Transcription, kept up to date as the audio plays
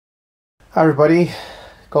Hi everybody,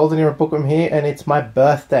 Golden Era Bookworm here, and it's my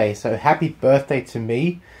birthday, so happy birthday to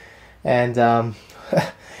me. And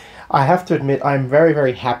I have to admit I'm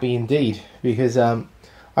very happy indeed, because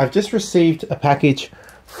I've just received a package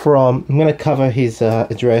from, I'm going to cover his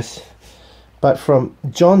address, but from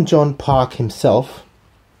Jon Jon Park himself.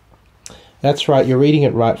 That's right, you're reading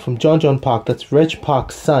it right, from Jon Jon Park. That's Reg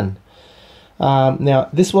Park's son. Now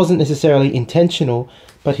this wasn't necessarily intentional,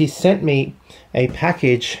 but he sent me a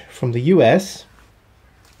package from the US,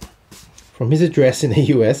 from his address in the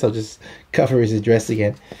US. I'll just cover his address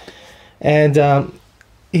again. And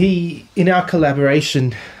he, in our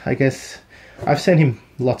collaboration, I guess, I've sent him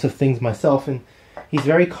lots of things myself, and he's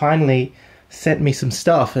very kindly sent me some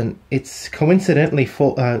stuff, and it's coincidentally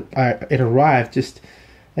it arrived just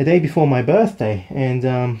a day before my birthday.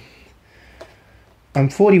 And I'm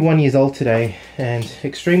 41 years old today, and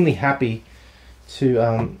extremely happy to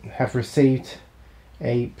have received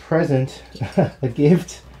a present, a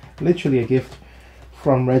gift, literally a gift,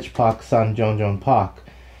 from Reg Park's son, Jon Jon Park.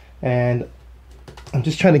 And I'm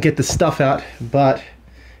just trying to get the stuff out, but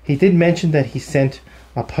he did mention that he sent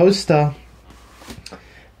a poster,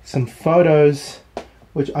 some photos,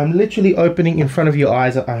 which I'm literally opening in front of your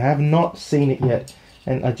eyes. I have not seen it yet,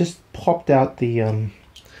 and I just popped out the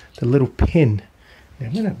little pin.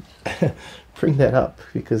 I'm gonna bring that up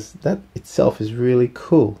because that itself is really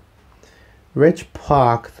cool. Reg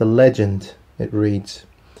Park, the legend, it reads.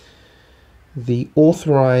 The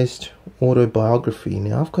authorized autobiography.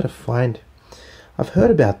 Now I've got to find, I've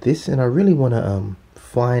heard about this and I really want to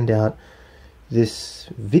find out this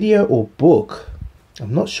video or book.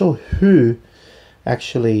 I'm not sure who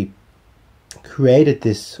actually created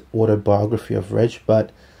this autobiography of Reg,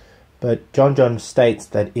 but Jon Jon states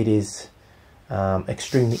that it is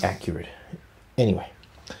extremely accurate. Anyway,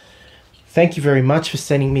 thank you very much for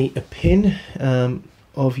sending me a pin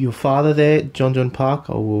of your father there, Jon Jon Park.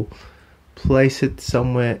 I will place it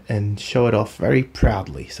somewhere and show it off very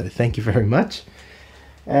proudly. So thank you very much.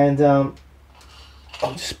 And I'll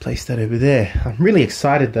just place that over there. I'm really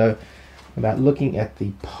excited though about looking at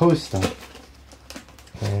the poster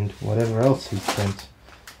and whatever else he sent.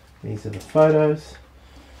 These are the photos.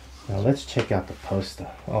 Now let's check out the poster.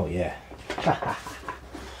 Oh yeah.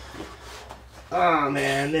 Oh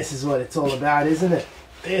man, this is what it's all about, isn't it?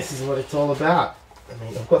 This is what it's all about. I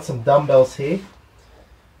mean, I've got some dumbbells here.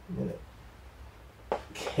 I'm gonna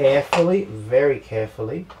carefully, very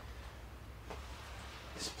carefully,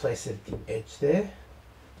 just place it at the edge there.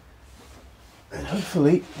 And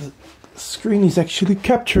hopefully the screen is actually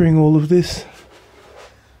capturing all of this.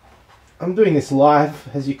 I'm doing this live,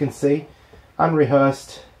 as you can see,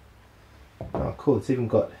 unrehearsed. Oh cool, it's even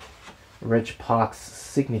got Reg Park's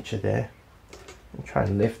signature there. I'll try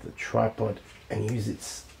and lift the tripod and use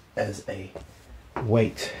it as a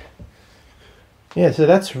weight. Yeah, so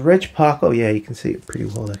that's Reg Park. Oh yeah, you can see it pretty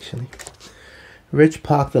well actually. Reg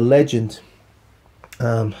Park, the legend,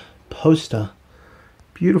 poster.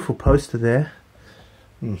 Beautiful poster there.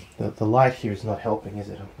 The light here is not helping, is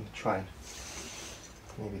it? I'm going to try and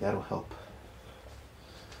maybe that'll help.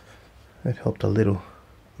 It helped a little,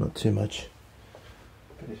 not too much,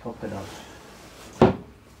 but it helped enough.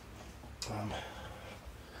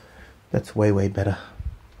 That's way better.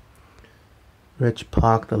 Reg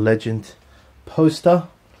Park, the legend poster.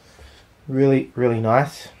 Really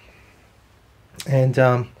nice. And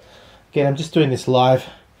again, I'm just doing this live.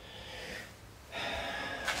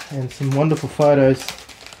 And some wonderful photos.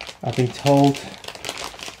 I've been told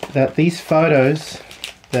that these photos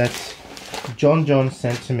that Jon Jon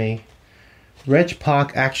sent to me, Reg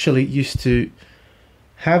Park actually used to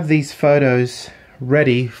have these photos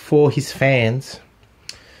ready for his fans,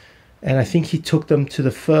 and I think he took them to the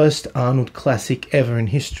first Arnold Classic ever in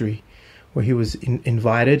history, where he was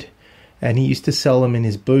invited, and he used to sell them in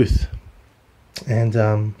his booth,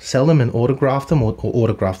 and sell them and autograph them, or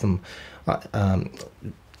autograph them.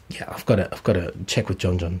 Yeah, I've got to check with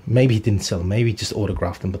Jon Jon. Maybe he didn't sell them, maybe he just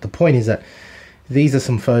autographed them. But the point is that these are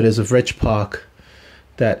some photos of Reg Park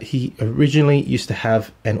that he originally used to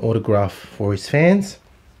have an autograph for his fans.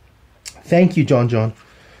 Thank you, Jon Jon.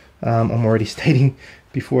 I'm already stating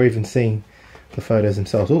before even seeing the photos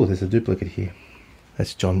themselves. Oh, there's a duplicate here.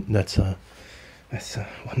 That's John. That's a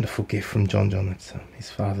wonderful gift from Jon Jon. That's his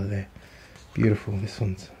father there. Beautiful. This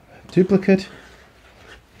one's a duplicate.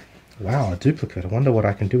 Wow, a duplicate. I wonder what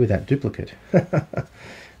I can do with that duplicate.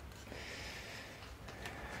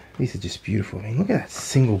 These are just beautiful. I mean, look at that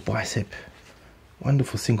single bicep.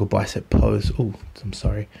 Wonderful single bicep pose. Oh, I'm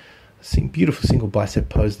sorry. Beautiful single bicep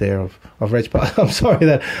pose there of Reg Park. I'm sorry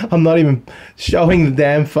that I'm not even showing the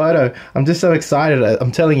damn photo. I'm just so excited.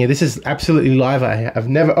 I'm telling you, this is absolutely live. I've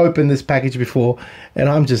never opened this package before, and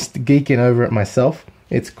I'm just geeking over it myself.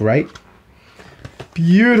 It's great.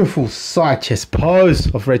 Beautiful side chest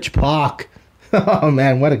pose of Reg Park. Oh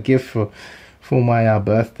man, what a gift for my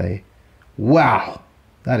birthday. Wow,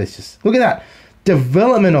 that is just, look at that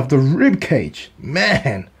development of the rib cage.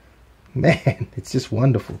 Man, it's just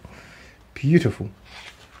wonderful. Beautiful.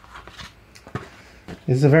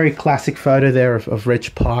 This is a very classic photo there of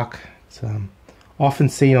Reg Park. It's often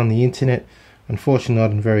seen on the internet. Unfortunately,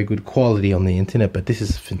 not in very good quality on the internet, but this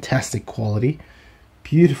is fantastic quality.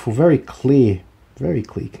 Beautiful, very clear, very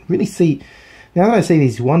clear. You can really see, now that I see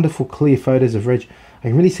these wonderful clear photos of Reg, I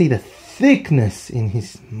can really see the thickness in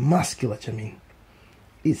his musculature. I mean,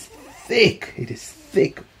 it's thick. It is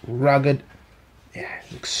thick, rugged. Yeah,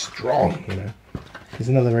 it looks strong, you know. Here's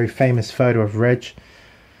another very famous photo of Reg,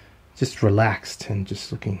 just relaxed and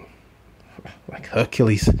just looking like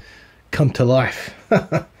Hercules come to life.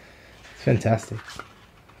 It's fantastic.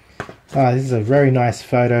 This is a very nice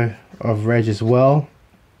photo of Reg as well.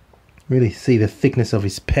 Really see the thickness of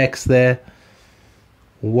his pecs there.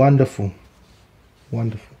 Wonderful,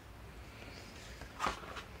 wonderful.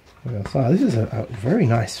 This is a very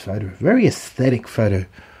nice photo, very aesthetic photo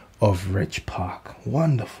of Reg Park.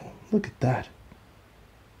 Wonderful. Look at that.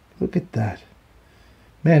 Look at that.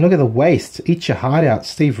 Man, look at the waist. Eat your heart out,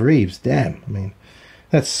 Steve Reeves. Damn. I mean,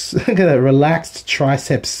 look at that relaxed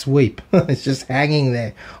tricep sweep. It's just hanging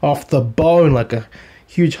there off the bone like a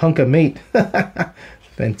huge hunk of meat.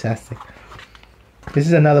 Fantastic. This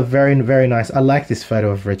is another very, very nice. I like this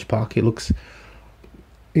photo of Reg Park. He looks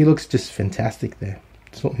just fantastic there.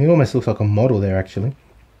 So he almost looks like a model there, actually.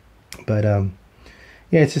 But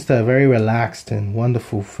yeah, it's just a very relaxed and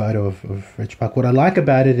wonderful photo of Reg Park. What I like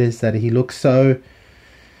about it is that he looks so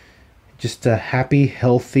just happy,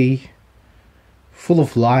 healthy, full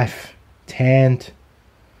of life, tanned.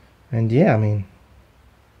 And yeah, I mean,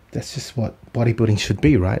 that's just what bodybuilding should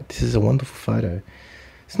be, right? This is a wonderful photo.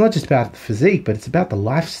 It's not just about the physique, but it's about the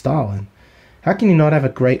lifestyle. And how can you not have a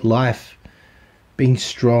great life being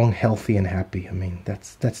strong, healthy, and happy? I mean,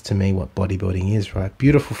 that's to me what bodybuilding is, right?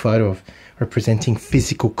 Beautiful photo of representing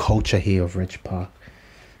physical culture here of Reg Park.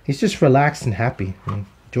 He's just relaxed and happy. I mean,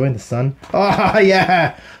 enjoying the sun. Oh,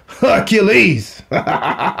 yeah! Hercules!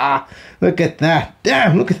 Look at that.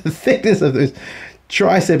 Damn, look at the thickness of those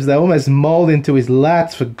triceps. They almost mold into his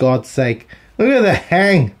lats, for God's sake. Look at the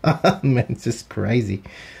hang. Man, it's just crazy.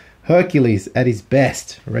 Hercules at his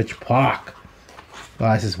best. Reg Park.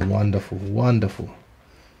 Oh, this is wonderful, wonderful.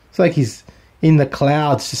 It's like he's in the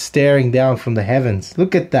clouds just staring down from the heavens.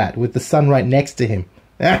 Look at that, with the sun right next to him.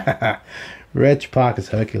 Reg Park as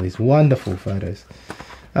Hercules. Wonderful photos.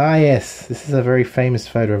 Ah, yes, this is a very famous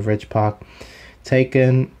photo of Reg Park,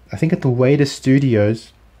 taken, I think, at the Wader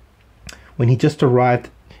Studios when he just arrived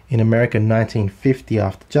in America in 1950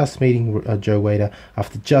 after just meeting Joe Wader,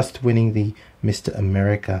 after just winning the Mr.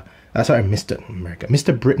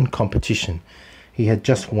 Britain competition. He had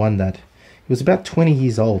just won that. He was about 20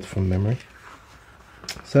 years old from memory.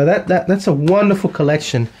 So that's a wonderful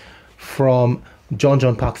collection from Jon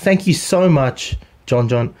Jon Park. Thank you so much, Jon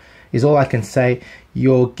Jon, is all I can say.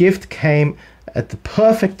 Your gift came at the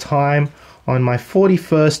perfect time on my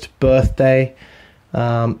 41st birthday,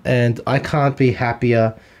 and I can't be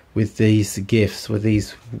happier with these gifts, with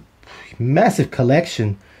these massive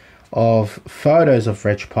collection of photos of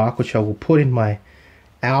Reg Park, which I will put in my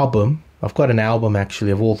album. I've got an album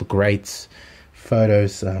actually of all the greats,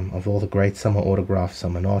 photos of all the greats. Some are autographed,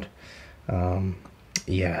 some are not.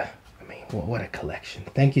 Yeah, I mean, what a collection.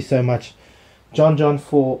 Thank you so much, Jon Jon,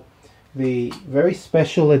 for the very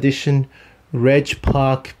special edition Reg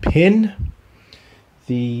Park pin,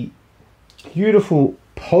 the beautiful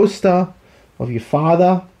poster of your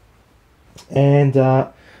father, and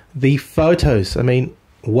the photos. I mean,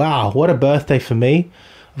 wow, what a birthday for me.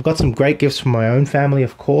 I've got some great gifts from my own family,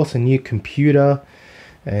 of course, a new computer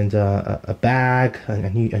and a bag, a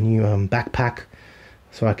new backpack,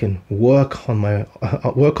 so I can work on my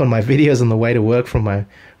videos on the way to work from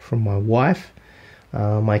my wife.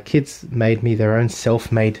 My kids made me their own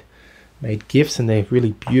self-made gifts, and they're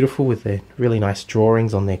really beautiful with their really nice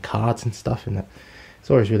drawings on their cards and stuff, and it's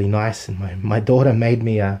always really nice. And my daughter made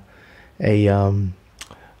me a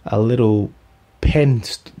little pen,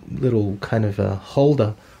 little kind of a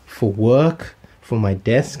holder for work, for my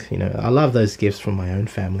desk. You know, I love those gifts from my own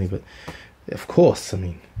family, but of course, I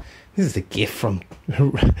mean, this is a gift from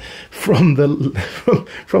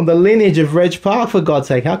the lineage of Reg Park, for God's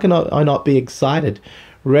sake. How can I not be excited?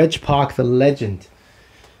 Reg Park, the legend.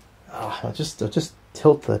 I'll just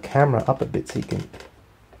tilt the camera up a bit so you can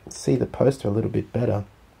see the poster a little bit better.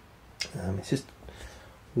 It's just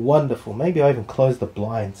wonderful. Maybe I even close the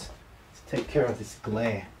blinds to take care of this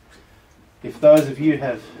glare. If those of you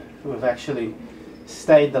who have actually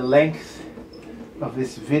stayed the length of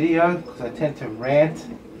this video, because I tend to rant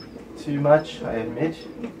too much, I admit,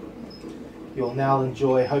 you'll now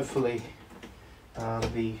enjoy, hopefully,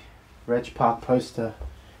 the Reg Park poster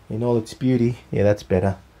in all its beauty. Yeah, that's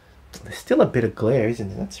better. There's still a bit of glare, isn't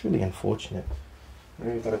there? That's really unfortunate.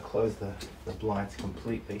 Maybe we've got to close the blinds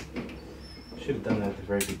completely. Should have done that at the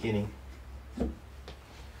very beginning.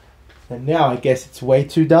 And now I guess it's way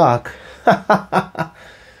too dark.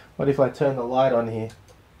 What if I turn the light on here?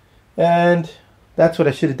 And that's what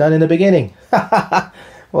I should have done in the beginning.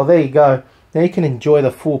 Well, there you go. Now you can enjoy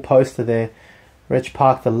the full poster there. Reg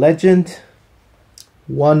Park, the legend.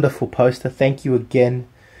 Wonderful poster. Thank you again,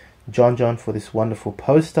 Jon Jon, for this wonderful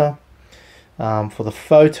poster, for the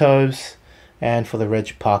photos, and for the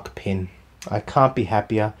Reg Park pin. I can't be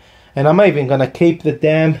happier. And I'm even going to keep the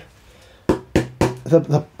damn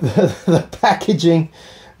the packaging,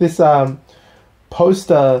 this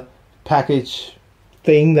poster package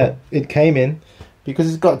thing that it came in, because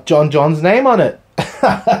it's got Jon Jon's name on it.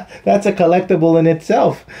 That's a collectible in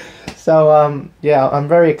itself. So yeah, I'm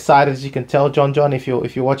very excited, as you can tell, Jon Jon, if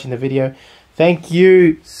you're watching the video. Thank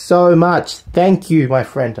you so much. Thank you, my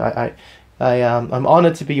friend. I'm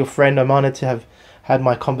honored to be your friend. I'm honored to have had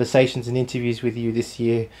my conversations and interviews with you this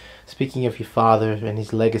year, speaking of your father and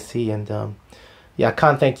his legacy. And yeah, I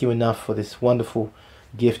can't thank you enough for this wonderful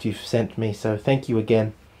gift you've sent me. So thank you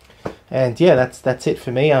again. And yeah, that's it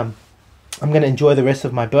for me. I'm going to enjoy the rest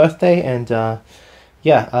of my birthday. And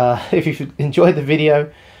yeah, if you enjoyed the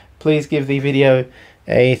video, please give the video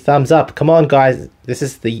a thumbs up. Come on, guys. This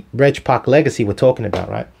is the Reg Park legacy we're talking about,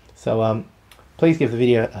 right? So please give the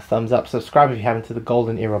video a thumbs up. Subscribe if you haven't to the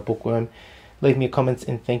Golden Era Bookworm. Leave me a comment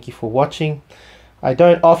and thank you for watching. I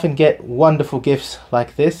don't often get wonderful gifts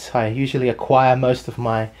like this. I usually acquire most of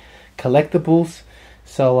my collectibles.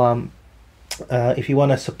 So if you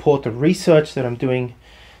want to support the research that I'm doing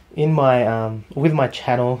in my with my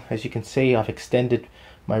channel, as you can see, I've extended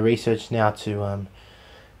my research now to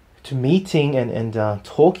meeting and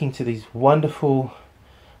talking to these wonderful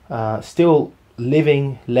still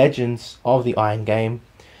living legends of the iron game,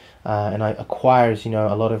 and I acquire, as you know,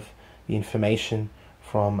 a lot of the information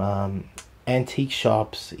from antique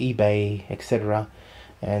shops, eBay, etc.,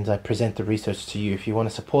 and I present the research to you. If you want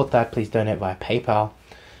to support that, please donate via PayPal.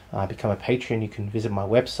 Become a patron. You can visit my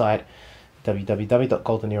website,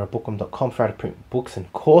 www.goldenerabookworm.com, for how to print books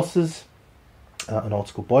and courses on old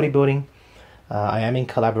school bodybuilding. I am in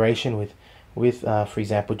collaboration with for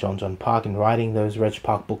example, Jon Jon Park, in writing those Reg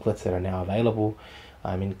Park booklets that are now available.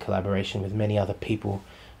 I'm in collaboration with many other people,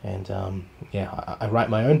 and yeah, I write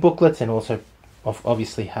my own booklets, and also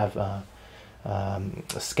obviously have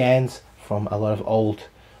scans from a lot of old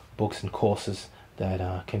books and courses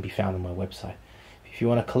that can be found on my website. If you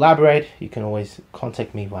want to collaborate, you can always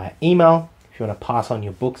contact me via email. If you want to pass on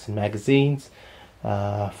your books and magazines,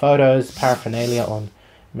 photos, paraphernalia, on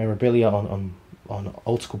memorabilia on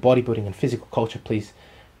old school bodybuilding and physical culture, please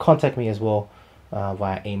contact me as well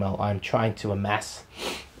via email. I'm trying to amass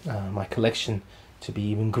my collection to be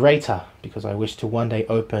even greater, because I wish to one day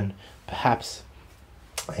open perhaps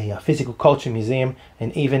a physical culture museum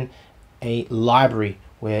and even a library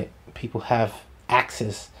where people have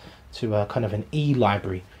access to a kind of an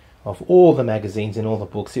e-library of all the magazines and all the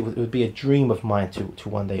books. It would be a dream of mine to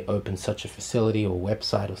one day open such a facility or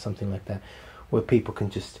website or something like that, where people can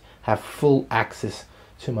just have full access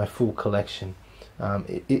to my full collection.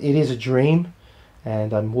 It is a dream,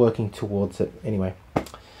 and I'm working towards it. Anyway,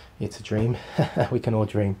 it's a dream. We can all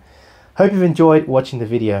dream. Hope you've enjoyed watching the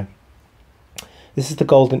video. This is the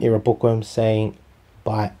Golden Era Bookworm saying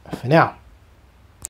bye for now.